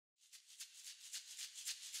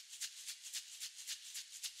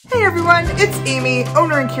Hey everyone, it's Amy,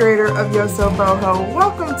 owner and curator of YosoBoho.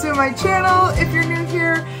 Welcome to my channel. If you're new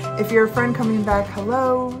here, if you're a friend coming back,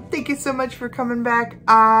 hello. Thank you so much for coming back.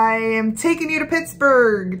 I am taking you to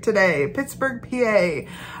Pittsburgh today, Pittsburgh, PA.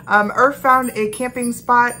 Irf found a camping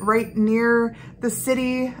spot right near the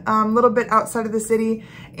city, a little bit outside of the city.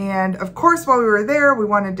 And of course, while we were there, we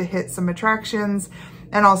wanted to hit some attractions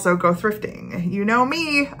and also go thrifting. You know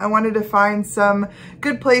me, I wanted to find some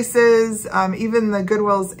good places, even the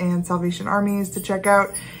Goodwills and Salvation Armies to check out.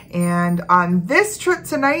 And on this trip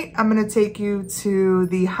tonight, I'm gonna take you to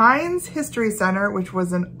the Heinz History Center, which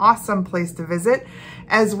was an awesome place to visit,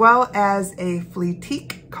 as well as a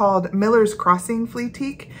Fleatique called Miller's Crossing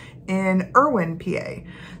Fleatique in Irwin, PA.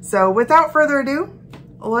 So without further ado,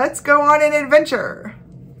 let's go on an adventure.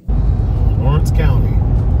 Lawrence County.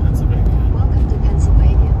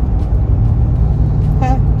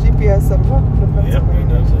 GPS said, welcome to Pennsylvania. Yep, he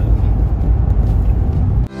knows that.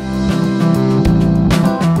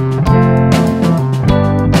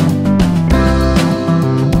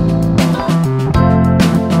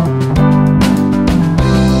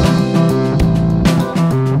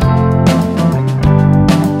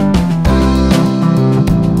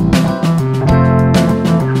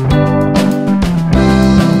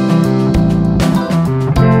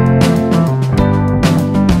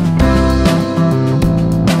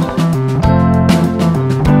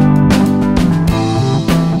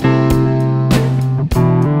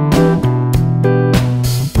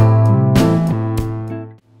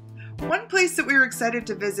 Excited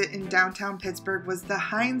to visit in downtown Pittsburgh was the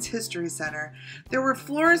Heinz History Center. There were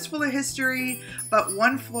floors full of history, but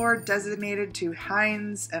one floor designated to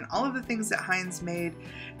Heinz and all of the things that Heinz made.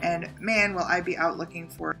 And man, will I be out looking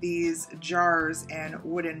for these jars and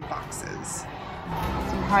wooden boxes.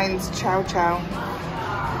 Some Heinz Chow Chow.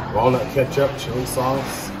 Walnut ketchup, chili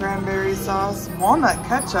sauce. Cranberry sauce, walnut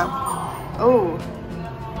ketchup. Oh,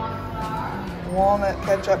 walnut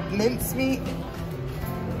ketchup, mincemeat.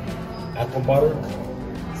 Apple butter.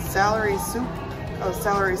 Celery soup. Oh,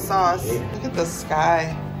 celery sauce. Yeah. Look at the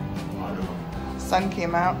sky. Sun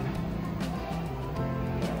came out.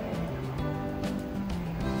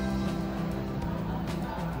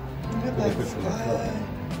 Look at that sky.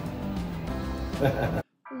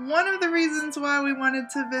 One of the reasons why we wanted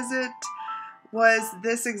to visit was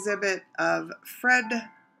this exhibit of Fred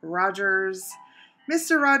Rogers.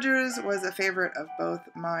 Mr. Rogers was a favorite of both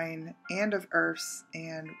mine and of Irf's,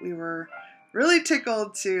 and we were really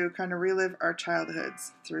tickled to kind of relive our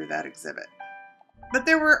childhoods through that exhibit. But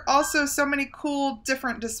there were also so many cool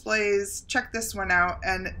different displays. Check this one out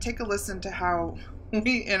and take a listen to how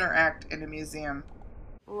we interact in a museum.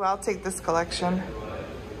 Ooh, I'll take this collection.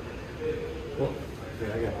 Well,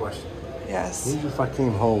 okay, I got a question. Yes. What if I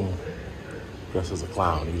came home dressed as a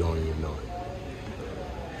clown? You don't even know it.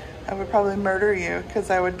 I would probably murder you because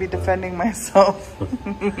I would be defending myself.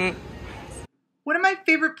 One of my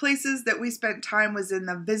favorite places that we spent time was in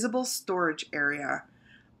the visible storage area.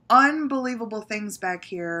 Unbelievable things back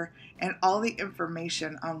here and all the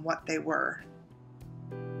information on what they were.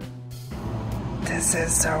 This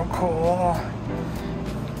is so cool.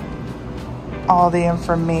 All the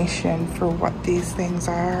information for what these things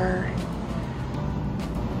are.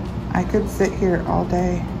 I could sit here all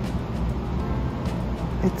day.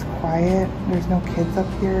 It's quiet. There's no kids up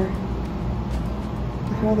here.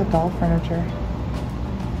 Look at all the doll furniture.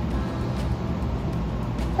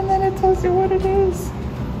 And then it tells you what it is.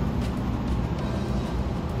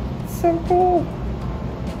 It's so cool.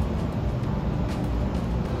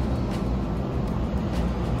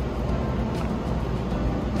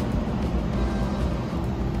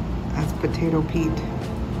 That's Potato Pete.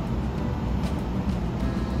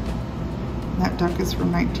 That duck is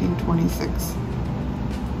from 1926.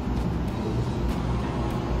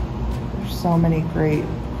 So many great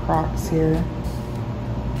Crocs here.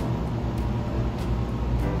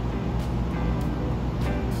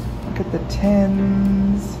 Look at the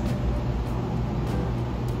tins.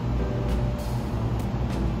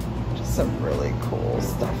 Just some really cool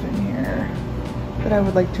stuff in here that I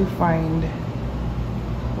would like to find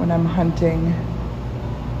when I'm hunting.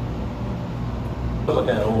 Look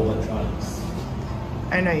at old electronics.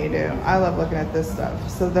 I know you do. I love looking at this stuff.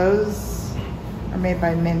 So those are made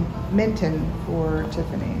by Minton for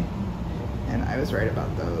Tiffany. And I was right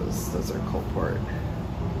about those. Those are Coldport.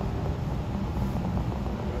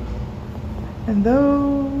 And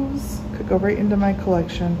those could go right into my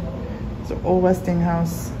collection. So old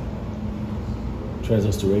Westinghouse.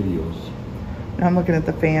 Transistor radios. Now I'm looking at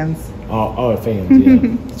the fans. Oh, fans,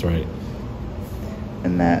 yeah. That's right.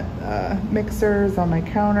 And that mixer is on my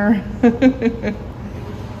counter.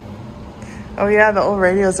 Oh yeah, the old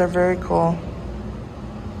radios are very cool.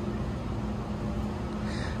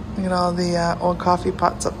 Look at all the old coffee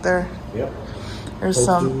pots up there. Yep. There's Posters.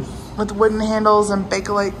 some with wooden handles and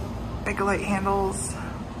Bakelite handles.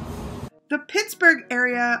 The Pittsburgh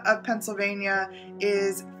area of Pennsylvania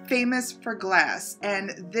is famous for glass,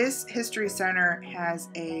 and this history center has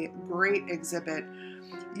a great exhibit.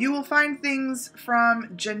 You will find things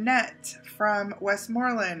from Jeanette, from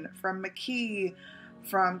Westmoreland, from McKee,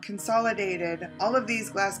 from Consolidated. All of these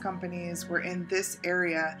glass companies were in this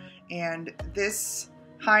area, and this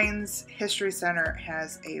Heinz History Center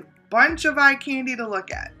has a bunch of eye candy to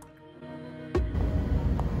look at.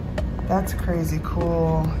 That's crazy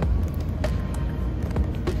cool.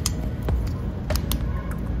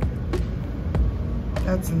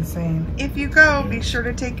 That's insane. If you go, be sure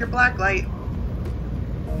to take your black light.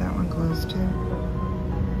 That one glows too.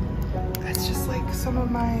 That's just like some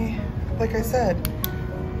of my, like I said.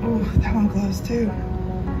 Ooh, that one glows too.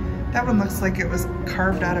 That one looks like it was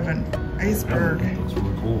carved out of an iceberg. That one looks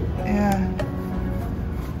really cool. Yeah.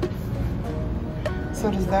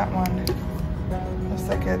 So does that one. Looks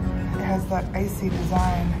like it has that icy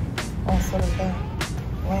design. Oh, so does that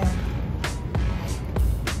lamp.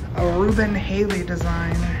 A Reuben Haley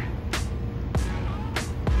design.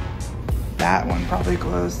 That one probably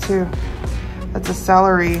glows too. That's a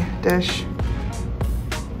celery dish.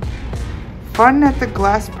 Fun at the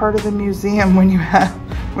glass part of the museum when you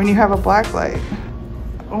have a black light.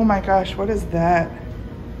 Oh my gosh, what is that?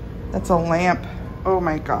 That's a lamp. Oh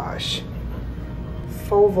my gosh.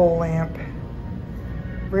 Fauvel lamp.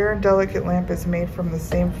 Rare and delicate lamp is made from the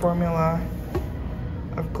same formula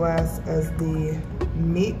of glass as the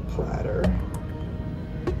meat platter.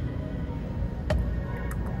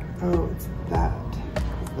 Oh, it's that.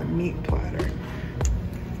 It's the meat platter.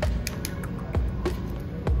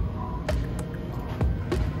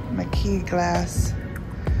 McKee glass.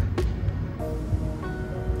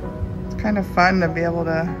 It's kind of fun to be able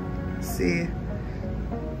to see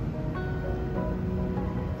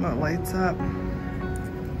what lights up.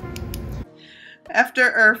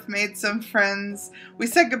 After Irf made some friends, we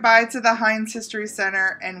said goodbye to the Heinz History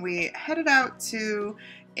Center and we headed out to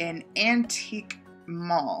an antique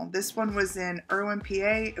mall. This one was in Irwin,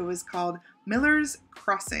 PA. It was called Miller's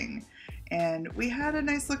Crossing, and we had a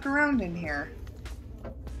nice look around in here.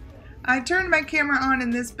 I turned my camera on in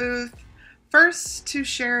this booth first to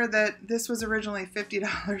share that this was originally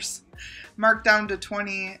 $50, marked down to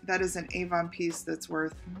 $20. That is an Avon piece that's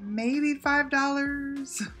worth maybe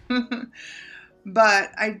 $5.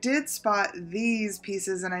 But I did spot these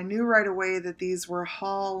pieces, and I knew right away that these were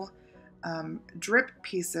Hall drip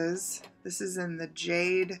pieces. This is in the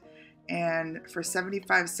jade, and for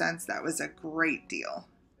 75 cents, that was a great deal.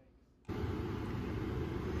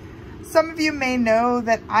 Some of you may know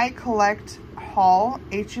that I collect Hall,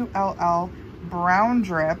 H-U-L-L, brown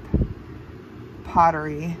drip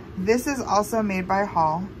pottery. This is also made by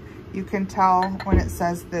Hall. You can tell when it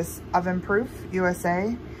says this oven proof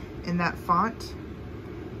USA in that font.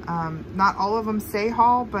 Not all of them say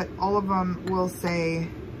Hall, but all of them will say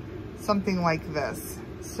something like this.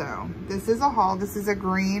 So this is a Hall. This is a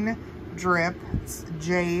green drip. It's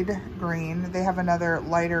jade green. They have another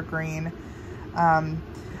lighter green.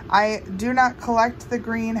 I do not collect the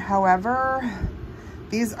green. However,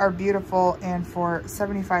 these are beautiful, and for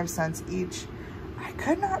 75 cents each, I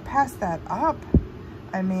could not pass that up.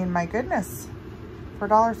 I mean, my goodness, for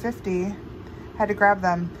 $1.50, had to grab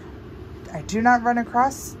them. I do not run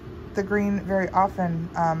across the green very often.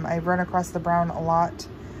 I run across the brown a lot,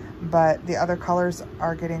 but the other colors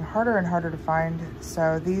are getting harder and harder to find.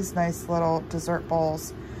 So these nice little dessert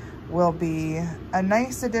bowls will be a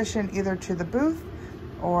nice addition either to the booth,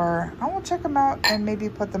 or I will check them out and maybe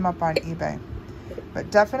put them up on eBay.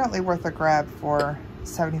 But definitely worth a grab for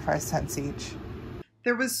 75 cents each.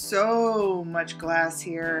 There was so much glass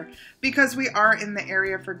here because we are in the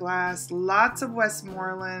area for glass. Lots of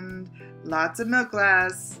Westmoreland, lots of milk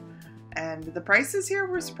glass, and the prices here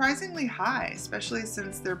were surprisingly high, especially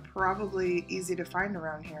since they're probably easy to find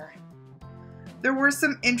around here. There were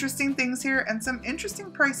some interesting things here and some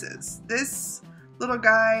interesting prices. This little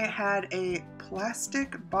guy had a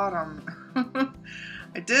plastic bottom.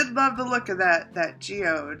 I did love the look of that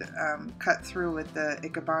geode cut through with the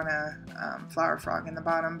Ikebana flower frog in the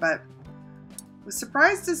bottom, but was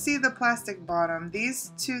surprised to see the plastic bottom.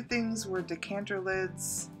 These two things were decanter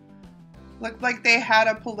lids. Looked like they had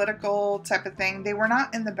a political type of thing. They were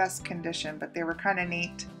not in the best condition, but they were kind of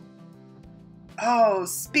neat. Oh,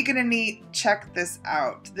 speaking of neat, check this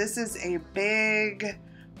out. This is a big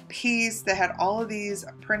piece that had all of these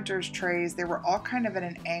printer's trays. They were all kind of at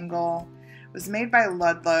an angle. It was made by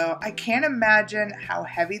Ludlow. I can't imagine how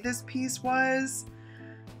heavy this piece was.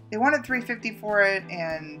 They wanted $350 for it,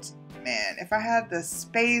 and man, if I had the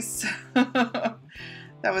space, that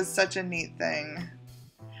was such a neat thing.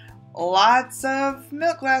 Lots of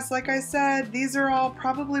milk glass, like I said. These are all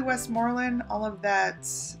probably Westmoreland, all of that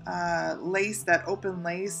lace, that open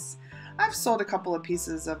lace. I've sold a couple of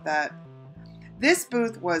pieces of that. This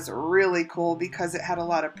booth was really cool because it had a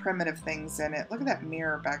lot of primitive things in it. Look at that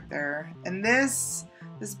mirror back there. And this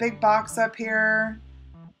big box up here,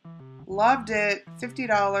 loved it.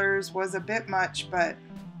 $50 was a bit much, but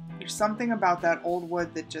there's something about that old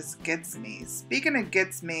wood that just gets me. Speaking of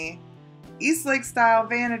gets me, East Lake style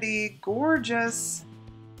vanity, gorgeous.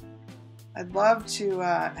 I'd love to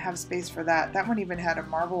have space for that. That one even had a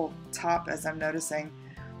marble top, as I'm noticing.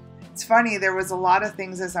 It's funny, there was a lot of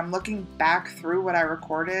things as I'm looking back through what I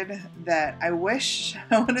recorded that I wish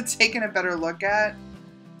I would have taken a better look at.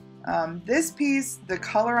 This piece, the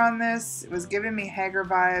color on this, it was giving me Hager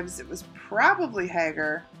vibes. It was probably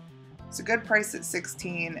Hager. It's a good price at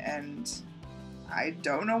 $16, and I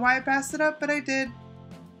don't know why I passed it up, but I did.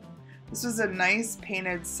 This was a nice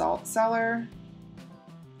painted salt cellar.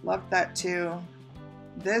 Loved that too.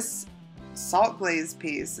 This salt glaze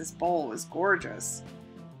piece, this bowl, was gorgeous.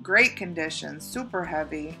 Great condition, super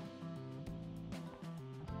heavy.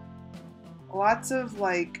 Lots of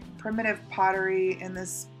like primitive pottery in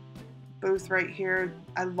this booth right here.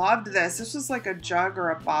 I loved this. This was like a jug or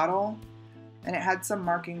a bottle, and it had some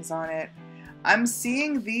markings on it. I'm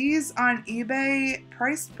seeing these on eBay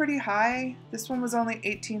priced pretty high. This one was only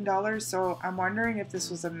 $18, so I'm wondering if this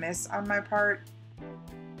was a miss on my part.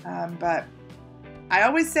 But I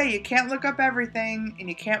always say you can't look up everything and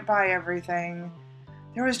you can't buy everything.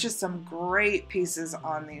 There was just some great pieces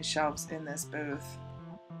on these shelves in this booth.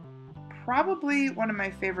 Probably one of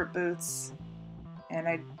my favorite booths, and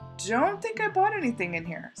I don't think I bought anything in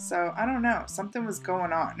here, so I don't know. Something was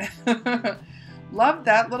going on. Loved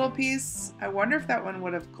that little piece. I wonder if that one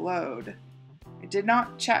would have glowed. I did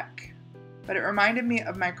not check, but it reminded me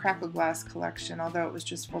of my crackle glass collection, although it was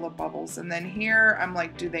just full of bubbles. And then here, I'm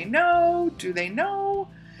like, do they know? Do they know?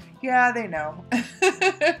 Yeah, they know.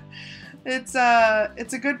 It's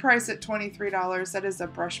a good price at $23. That is a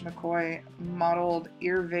Brush McCoy modeled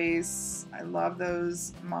ear vase. I love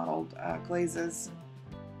those modeled glazes.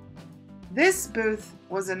 This booth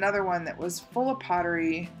was another one that was full of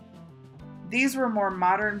pottery. These were more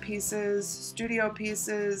modern pieces, studio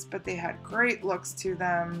pieces, but they had great looks to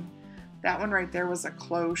them. That one right there was a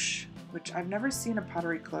cloche, which I've never seen a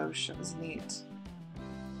pottery cloche. It was neat.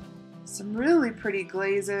 Some really pretty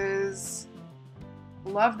glazes.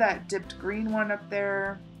 Love that dipped green one up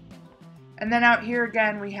there. And then out here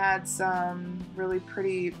again, we had some really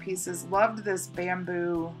pretty pieces. Loved this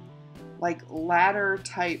bamboo, like ladder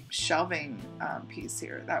type shelving piece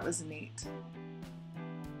here. That was neat.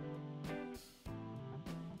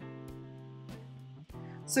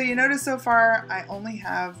 So you notice so far, I only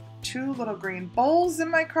have 2 little green bowls in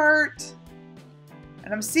my cart.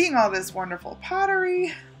 And I'm seeing all this wonderful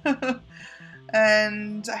pottery.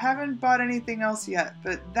 And I haven't bought anything else yet,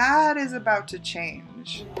 but that is about to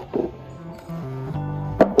change.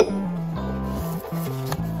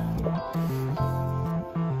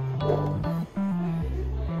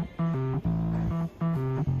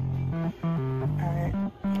 Alright,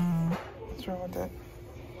 what's wrong with it?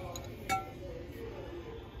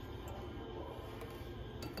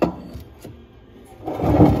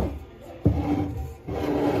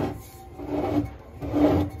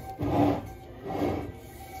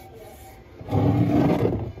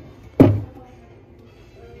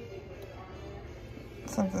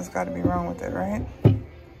 Something's got to be wrong with it, right?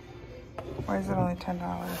 Why is it only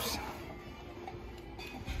 $10?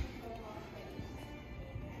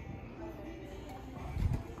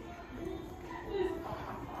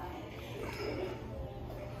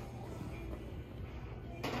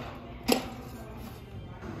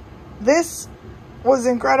 This was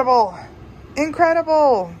incredible.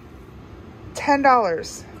 Incredible.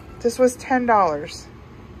 $10. This was $10.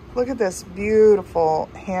 Look at this beautiful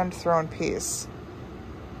hand-thrown piece.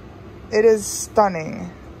 It is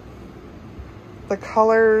stunning. The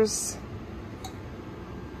colors,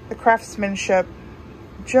 the craftsmanship,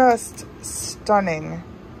 just stunning.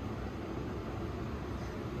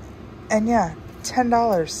 And yeah,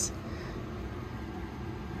 $10.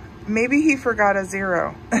 Maybe he forgot a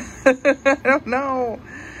 0. I don't know.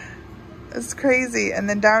 It's crazy. And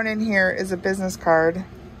then down in here is a business card.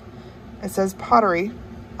 It says pottery,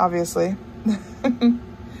 obviously.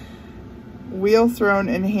 Wheel thrown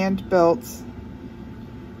and hand built.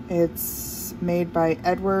 It's made by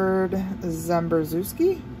Edward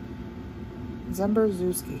Zambrzuski.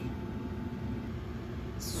 Zembrowski.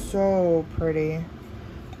 So pretty.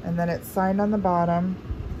 And then it's signed on the bottom.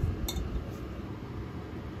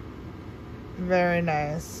 Very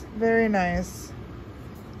nice. Very nice.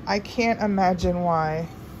 I can't imagine why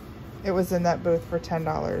it was in that booth for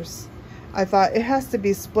 $10. I thought it has to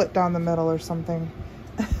be split down the middle or something.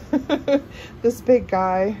 This big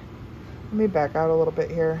guy. Let me back out a little bit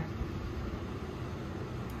here.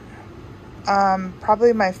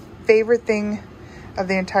 Probably my favorite thing of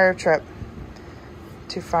the entire trip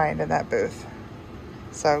to find in that booth.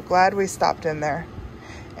 So glad we stopped in there.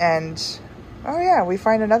 And oh yeah, we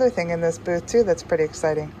find another thing in this booth too that's pretty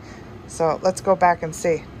exciting. So let's go back and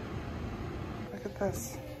see. Look at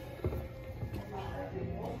this.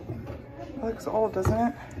 It looks old, doesn't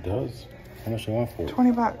it? It does. How much do you want for it?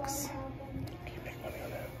 20 bucks. Can you make money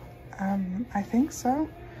on that? I think so.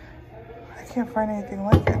 I can't find anything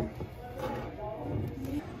like it.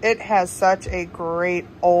 It has such a great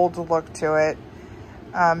old look to it.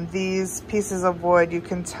 These pieces of wood, you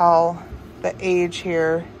can tell the age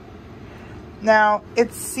here. Now,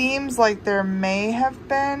 it seems like there may have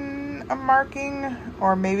been a marking,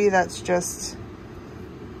 or maybe that's just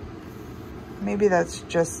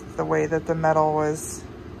the way that the metal was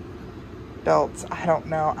built. I don't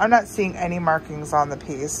know. I'm not seeing any markings on the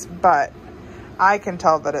piece, but I can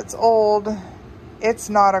tell that it's old. It's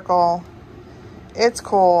nautical. It's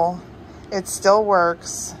cool. It still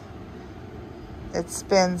works. It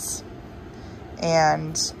spins.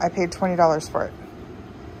 And I paid $20 for it.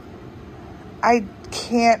 I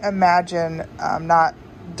can't imagine not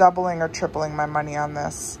doubling or tripling my money on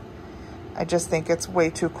this. I just think it's way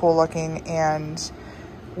too cool looking, and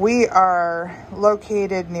we are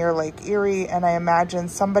located near Lake Erie, and I imagine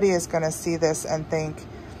somebody is going to see this and think,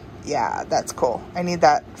 yeah, that's cool. I need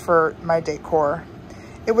that for my decor.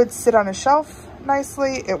 It would sit on a shelf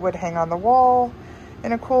nicely. It would hang on the wall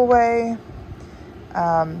in a cool way.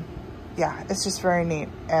 Yeah, it's just very neat.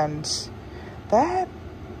 And that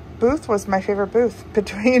booth was my favorite booth.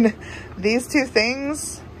 Between these two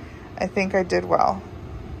things, I think I did well.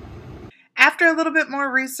 After a little bit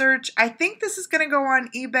more research, I think this is going to go on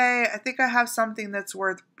eBay. I think I have something that's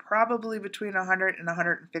worth probably between $100 and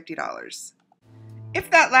 $150.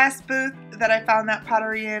 If that last booth that I found that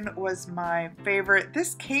pottery in was my favorite,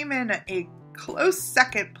 this came in a close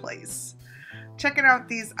second place. Checking out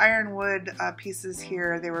these ironwood pieces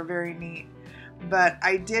here, they were very neat. But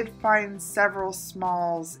I did find several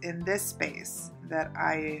smalls in this space that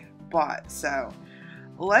I bought. So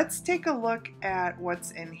let's take a look at what's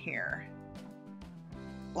in here.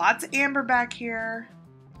 Lots of amber back here.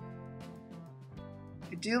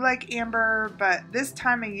 I do like amber, but this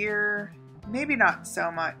time of year, maybe not so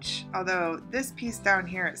much. Although this piece down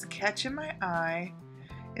here is catching my eye.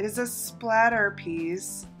 It is a splatter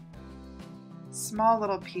piece. Small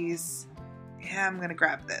little piece. Yeah, I'm gonna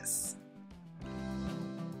grab this.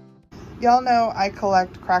 Y'all know I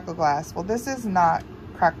collect crackle glass. Well, this is not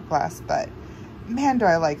crackle glass, but man, do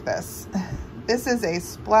I like this. This is a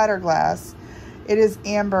splatter glass. It is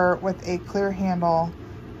amber with a clear handle.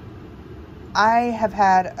 I have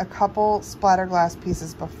had a couple splatter glass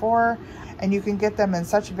pieces before, and you can get them in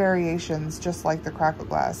such variations, just like the crackle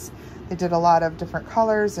glass. They did a lot of different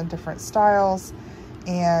colors and different styles,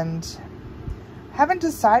 and haven't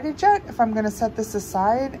decided yet if I'm going to set this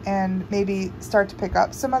aside and maybe start to pick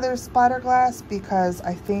up some other splatter glass, because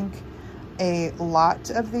I think a lot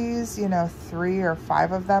of these, you know, 3 or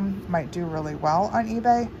 5 of them might do really well on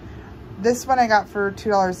eBay. This one I got for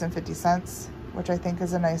 $2.50, which I think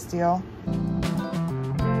is a nice deal.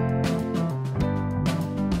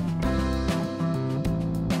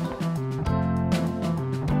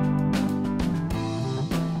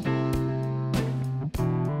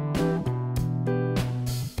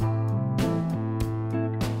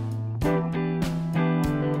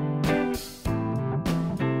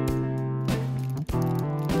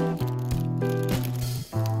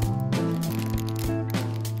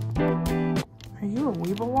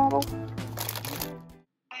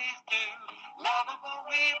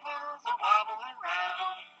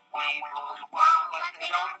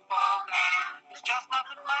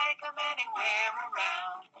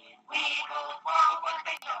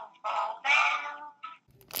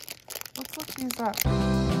 Let's look these up.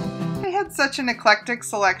 They had such an eclectic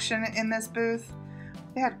selection in this booth.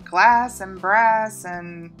 They had glass and brass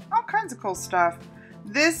and all kinds of cool stuff.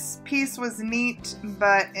 This piece was neat,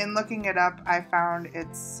 but in looking it up, I found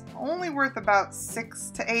it's only worth about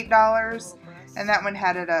 $6 to $8, and that one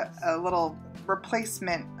had a little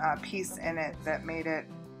replacement piece in it that made it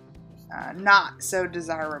not so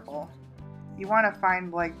desirable. You want to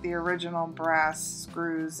find like the original brass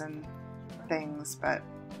screws and things, but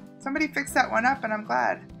somebody fixed that one up and I'm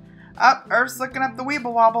glad. Oh, Irf's looking up the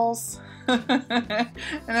Weeble Wobbles. And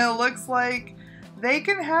it looks like they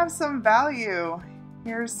can have some value.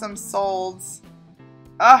 Here's some solds.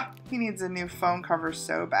 Ah, he needs a new phone cover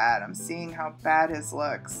so bad. I'm seeing how bad his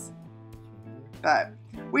looks. But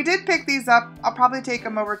we did pick these up. I'll probably take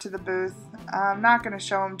them over to the booth. I'm not going to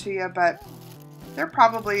show them to you, but they're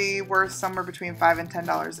probably worth somewhere between $5 and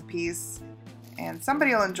 $10 a piece. And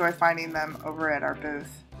somebody will enjoy finding them over at our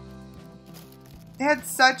booth. They had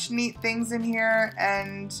such neat things in here,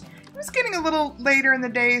 and it was getting a little later in the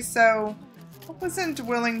day, so I wasn't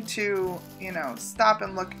willing to, you know, stop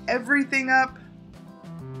and look everything up.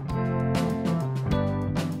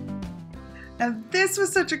 Now this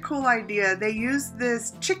was such a cool idea. They used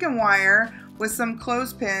this chicken wire with some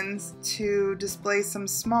clothespins to display some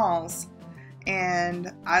smalls.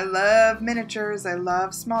 And I love miniatures, I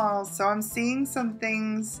love smalls, so I'm seeing some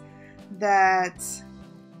things that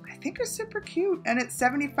I think are super cute, and it's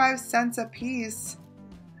 75 cents a piece.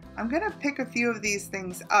 I'm gonna pick a few of these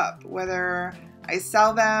things up, whether I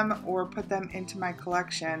sell them or put them into my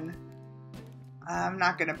collection. I'm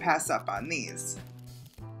not gonna pass up on these.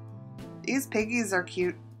 These piggies are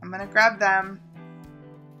cute. I'm gonna grab them.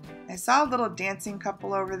 I saw a little dancing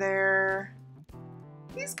couple over there.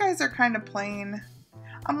 These guys are kind of plain.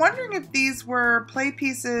 I'm wondering if these were play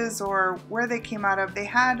pieces or where they came out of. They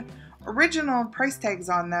had original price tags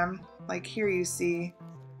on them, like here you see.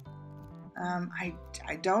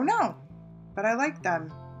 I don't know, but I like them.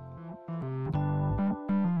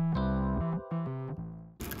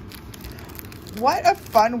 What a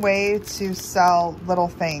fun way to sell little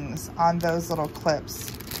things on those little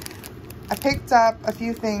clips. I picked up a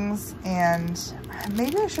few things, and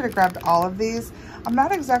maybe I should have grabbed all of these. I'm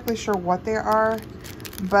not exactly sure what they are,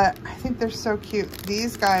 but I think they're so cute.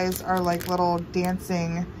 These guys are like little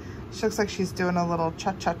dancing. She looks like she's doing a little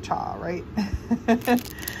cha-cha-cha, right?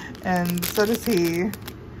 And so does he.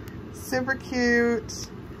 Super cute.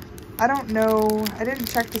 I don't know. I didn't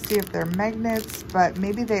check to see if they're magnets, but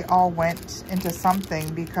maybe they all went into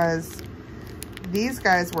something, because these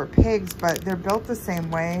guys were pigs, but they're built the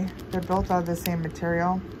same way. They're built out of the same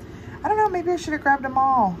material. I don't know. Maybe I should have grabbed them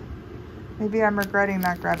all. Maybe I'm regretting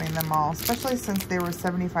not grabbing them all, especially since they were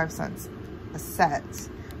 75 cents a set,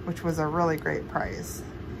 which was a really great price.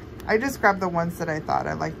 I just grabbed the ones that I thought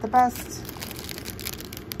I liked the best.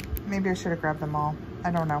 Maybe I should have grabbed them all.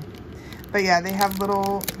 I don't know. But yeah, they have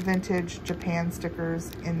little vintage Japan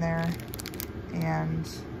stickers in there. And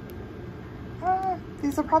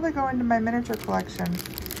these will probably go into my miniature collection.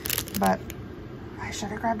 But I should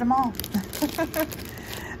have grabbed them all.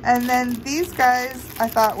 And then these guys I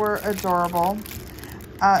thought were adorable.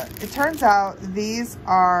 It turns out these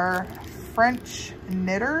are French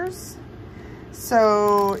knitters.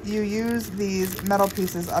 So you use these metal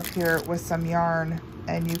pieces up here with some yarn,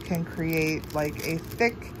 and you can create like a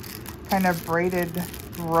thick kind of braided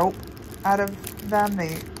rope out of them.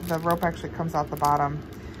 The rope actually comes out the bottom.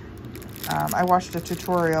 I watched a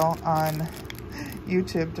tutorial on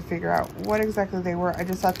YouTube to figure out what exactly they were. I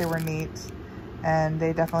just thought they were neat, and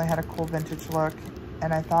they definitely had a cool vintage look,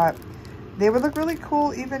 and I thought they would look really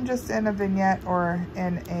cool even just in a vignette or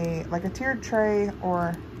in a like a tiered tray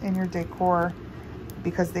or in your decor,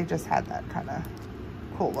 because they just had that kind of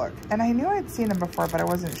cool look. And I knew I'd seen them before, but I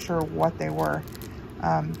wasn't sure what they were.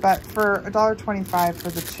 But for $1.25 for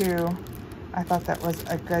the two, I thought that was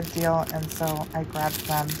a good deal, and so I grabbed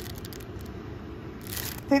them.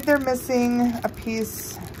 I think they're missing a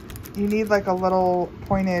piece. You need like a little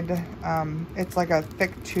pointed, it's like a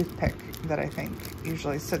thick toothpick that I think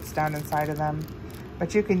usually sits down inside of them.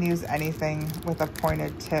 But you can use anything with a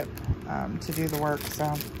pointed tip to do the work.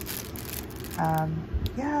 So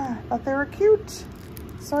yeah, I thought they were cute.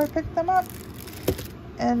 So I picked them up.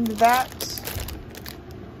 And that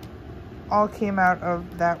all came out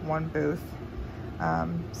of that one booth.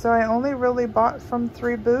 So I only really bought from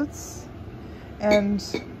 3 booths. And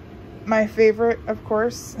my favorite, of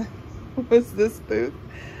course, was this booth.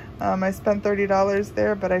 I spent $30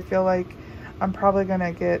 there, but I feel like I'm probably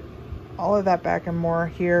gonna get all of that back and more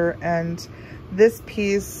here. And this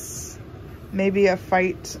piece, maybe a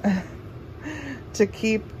fight to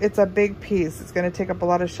keep. It's a big piece. It's gonna take up a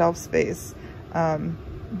lot of shelf space.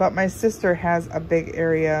 But my sister has a big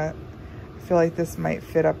area. I feel like this might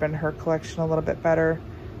fit up in her collection a little bit better.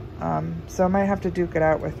 So I might have to duke it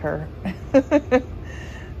out with her.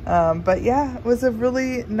 But yeah, it was a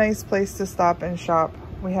really nice place to stop and shop.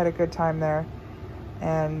 We had a good time there.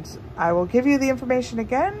 And I will give you the information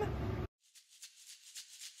again.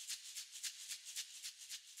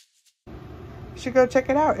 You should go check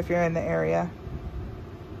it out if you're in the area.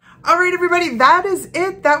 All right, everybody, that is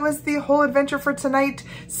it. That was the whole adventure for tonight.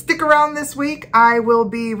 Stick around this week. I will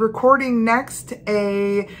be recording next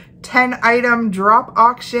a 10-item drop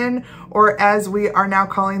auction, or as we are now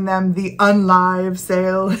calling them, the unlive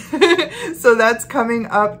sale. So that's coming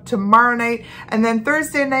up tomorrow night. And then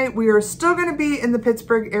Thursday night, we are still going to be in the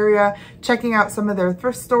Pittsburgh area checking out some of their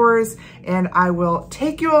thrift stores, and I will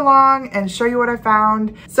take you along and show you what I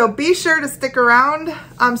found. So be sure to stick around.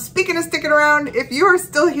 Speaking of sticking around, if you are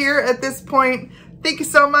still here at this point, thank you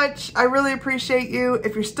so much. I really appreciate you.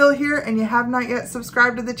 If you're still here and you have not yet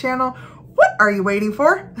subscribed to the channel, what are you waiting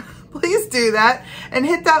for? Please do that and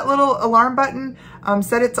hit that little alarm button.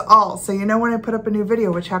 Set it to all so you know when I put up a new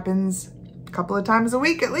video, which happens a couple of times a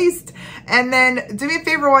week at least. And then do me a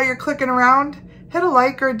favor while you're clicking around, hit a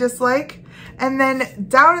like or a dislike. And then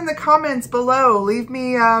down in the comments below, leave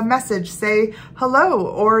me a message, say hello,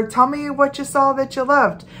 or tell me what you saw that you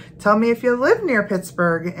loved. Tell me if you live near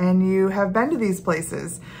Pittsburgh and you have been to these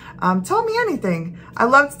places. Tell me anything. I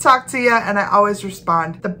love to talk to you and I always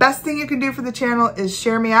respond. The best thing you can do for the channel is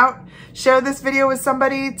share me out. Share this video with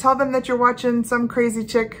somebody. Tell them that you're watching some crazy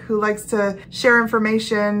chick who likes to share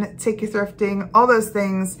information, take you thrifting, all those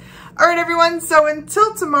things. All right, everyone. So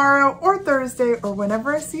until tomorrow or Thursday or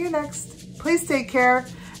whenever I see you next, please take care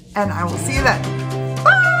and I will see you then.